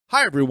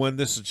Hi, everyone.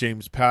 This is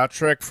James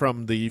Patrick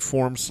from the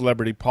Forum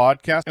Celebrity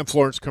Podcast. And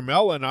Florence,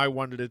 Carmela, and I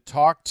wanted to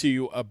talk to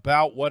you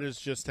about what has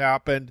just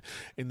happened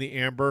in the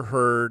Amber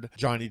Heard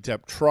Johnny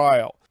Depp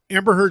trial.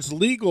 Amber Heard's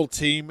legal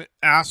team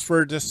asked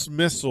for a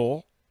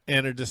dismissal,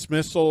 and a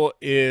dismissal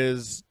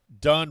is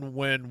done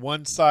when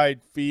one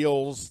side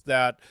feels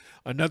that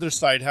another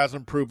side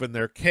hasn't proven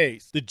their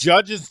case. The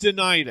judges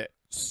denied it.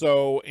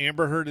 So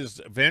Amber Heard is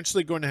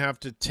eventually going to have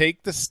to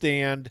take the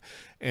stand,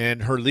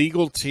 and her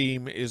legal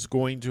team is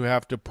going to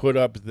have to put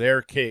up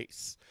their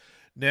case.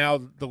 Now,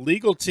 the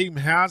legal team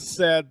has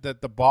said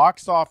that the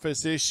box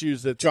office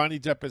issues that Johnny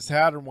Depp has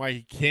had and why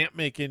he can't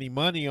make any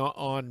money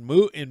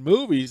in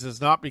movies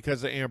is not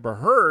because of Amber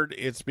Heard,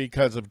 it's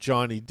because of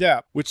Johnny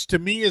Depp, which to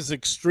me is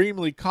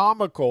extremely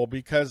comical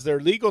because their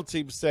legal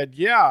team said,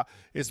 yeah,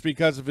 it's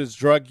because of his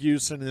drug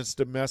use and his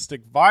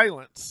domestic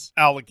violence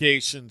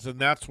allegations, and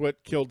that's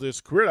what killed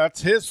his career.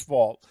 That's his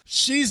fault.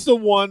 She's the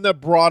one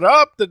that brought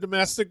up the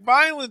domestic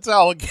violence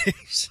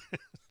allegations,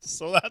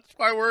 so that's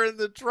why we're in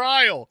the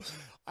trial.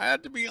 I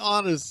had to be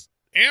honest.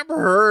 Amber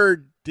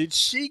Heard, did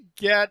she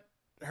get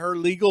her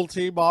legal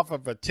team off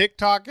of a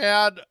TikTok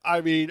ad?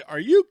 I mean, are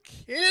you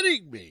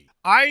kidding me?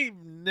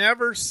 I've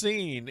never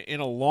seen in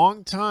a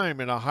long time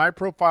in a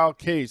high-profile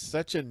case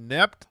such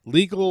inept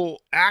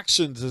legal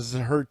actions as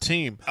her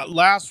team.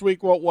 Last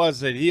week, what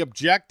was it? He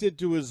objected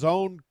to his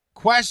own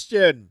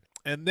question.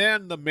 And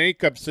then the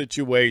makeup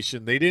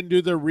situation. They didn't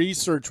do the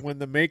research when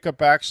the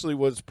makeup actually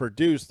was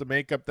produced, the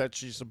makeup that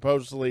she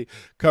supposedly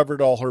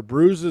covered all her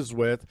bruises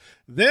with.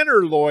 Then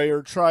her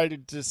lawyer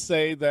tried to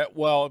say that,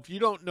 well, if you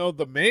don't know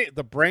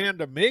the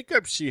brand of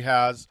makeup she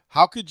has,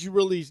 how could you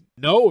really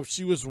know if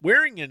she was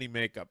wearing any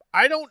makeup?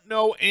 I don't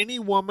know any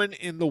woman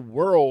in the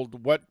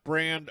world what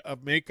brand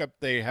of makeup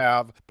they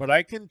have, but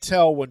I can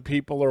tell when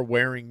people are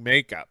wearing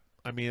makeup.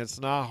 I mean, it's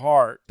not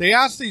hard. They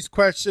ask these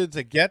questions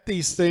and get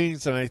these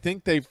things, and I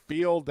think they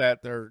feel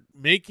that they're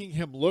making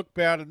him look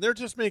bad, and they're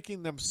just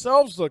making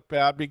themselves look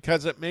bad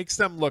because it makes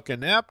them look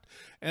inept,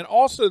 and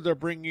also they're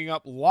bringing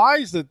up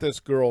lies that this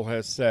girl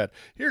has said.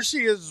 Here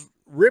she is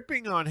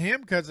ripping on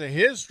him because of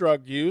his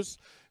drug use.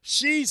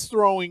 She's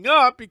throwing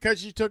up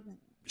because she took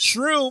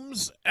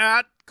shrooms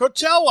at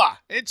Coachella,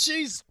 and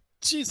she's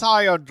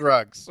high on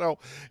drugs. So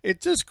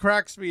it just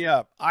cracks me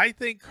up. I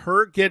think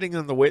her getting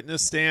on the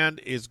witness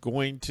stand is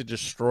going to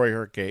destroy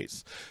her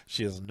case.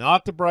 She is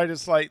not the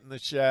brightest light in the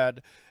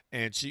shed,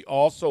 and she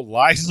also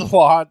lies a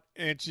lot,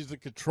 and she's a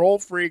control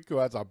freak who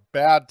has a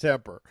bad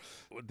temper.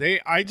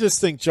 I just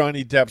think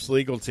Johnny Depp's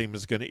legal team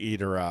is going to eat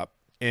her up.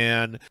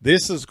 And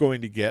this is going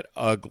to get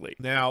ugly.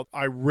 Now,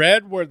 I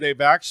read where they've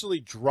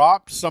actually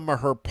dropped some of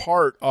her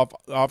part off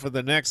of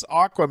the next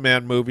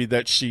Aquaman movie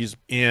that she's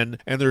in.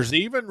 And there's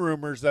even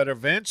rumors that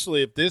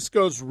eventually, if this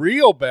goes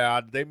real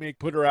bad, they may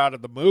put her out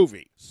of the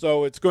movie.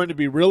 So it's going to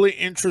be really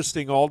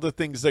interesting, all the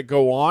things that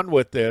go on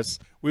with this.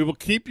 We will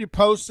keep you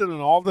posted on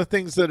all the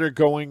things that are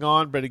going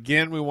on. But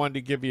again, we wanted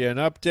to give you an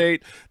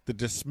update. The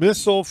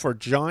dismissal for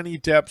Johnny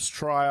Depp's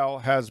trial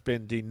has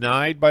been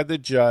denied by the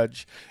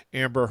judge.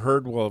 Amber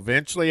Heard will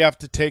eventually have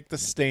to take the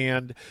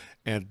stand,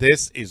 and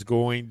this is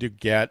going to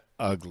get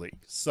ugly.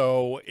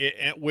 So,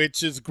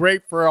 which is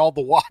great for all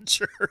the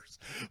watchers,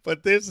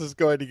 but this is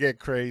going to get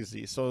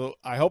crazy. So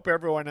I hope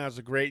everyone has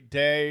a great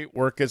day.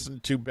 Work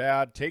isn't too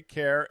bad. Take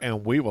care,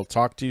 and we will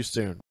talk to you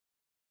soon.